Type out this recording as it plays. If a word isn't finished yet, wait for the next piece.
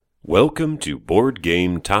Welcome to Board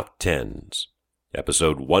Game Top Tens,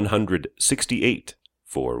 episode 168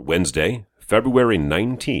 for Wednesday, February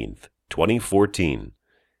 19th, 2014.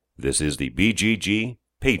 This is the BGG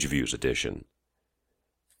Page Views edition.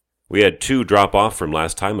 We had two drop off from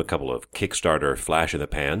last time, a couple of Kickstarter flash in the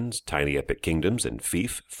pans, Tiny Epic Kingdoms and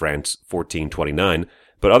Fief, France 1429,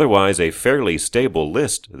 but otherwise a fairly stable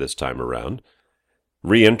list this time around.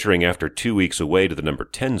 Re-entering after 2 weeks away to the number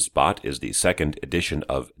 10 spot is the second edition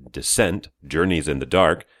of Descent, Journeys in the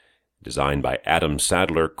Dark, designed by Adam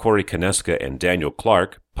Sadler, Corey Konieczka, and Daniel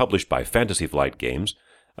Clark, published by Fantasy Flight Games,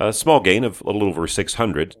 a small gain of a little over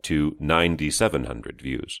 600 to 9,700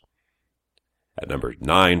 views. At number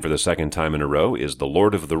 9 for the second time in a row is The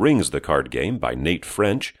Lord of the Rings, the card game, by Nate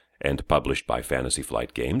French, and published by Fantasy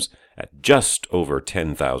Flight Games, at just over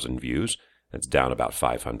 10,000 views. That's down about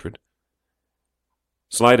 500.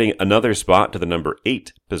 Sliding another spot to the number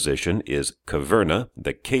 8 position is Caverna,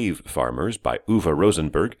 The Cave Farmers by Uwe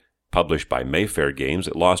Rosenberg, published by Mayfair Games.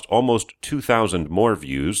 It lost almost 2,000 more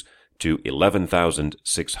views to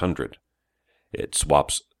 11,600. It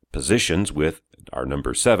swaps positions with our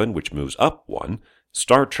number 7, which moves up one,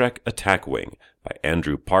 Star Trek Attack Wing by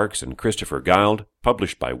Andrew Parks and Christopher Guild,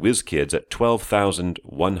 published by WizKids at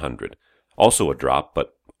 12,100. Also a drop,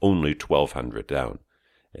 but only 1,200 down.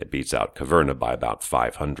 It beats out Caverna by about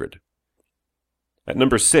 500. At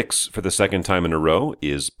number 6 for the second time in a row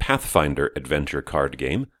is Pathfinder adventure card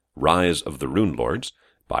game, Rise of the Runelords,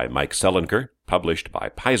 by Mike Selinker, published by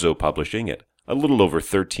Paizo Publishing at a little over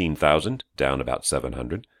 13,000, down about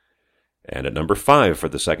 700. And at number 5 for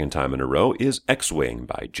the second time in a row is X-Wing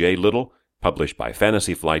by Jay Little, published by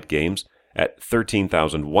Fantasy Flight Games at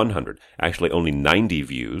 13,100. Actually, only 90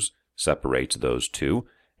 views separates those two.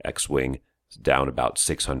 X-Wing down about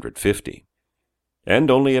 650.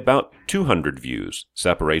 And only about 200 views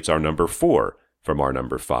separates our number 4 from our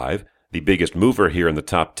number 5. The biggest mover here in the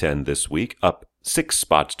top 10 this week, up 6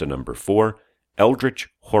 spots to number 4, Eldritch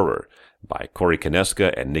Horror by Corey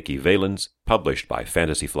Konieczka and Nikki Valens, published by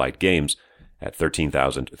Fantasy Flight Games at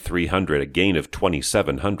 13,300, a gain of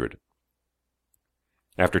 2,700.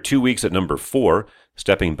 After 2 weeks at number 4,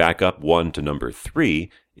 stepping back up one to number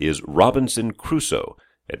 3, is Robinson Crusoe,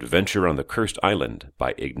 Adventure on the Cursed Island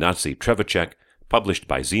by Ignacy Trzewiczek, published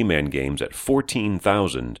by Z-Man Games at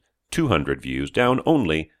 14,200 views, down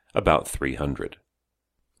only about 300.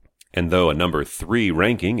 And though a number 3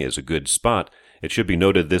 ranking is a good spot, it should be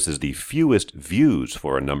noted this is the fewest views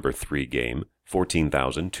for a number 3 game,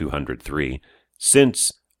 14,203,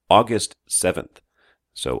 since August 7th.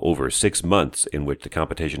 So over 6 months in which the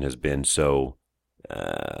competition has been so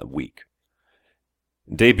weak.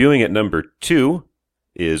 Debuting at number 2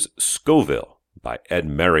 is Scoville by Ed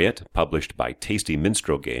Marriott, published by Tasty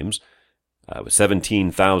Minstrel Games. With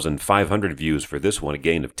 17,500 views for this one, a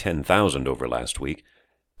gain of 10,000 over last week,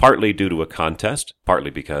 partly due to a contest, partly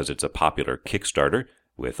because it's a popular Kickstarter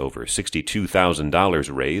with over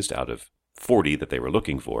 $62,000 raised out of 40 that they were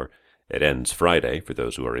looking for. It ends Friday for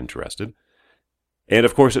those who are interested. And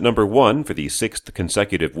of course at number 1 for the 6th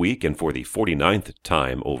consecutive week and for the 49th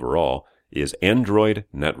time overall is Android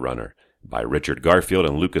Netrunner by Richard Garfield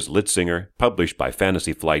and Lucas Litzinger, published by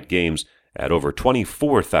Fantasy Flight Games at over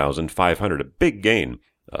 24,500, a big gain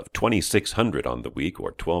of 2,600 on the week,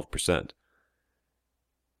 or 12%.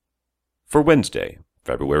 For Wednesday,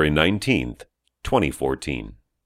 February 19th, 2014.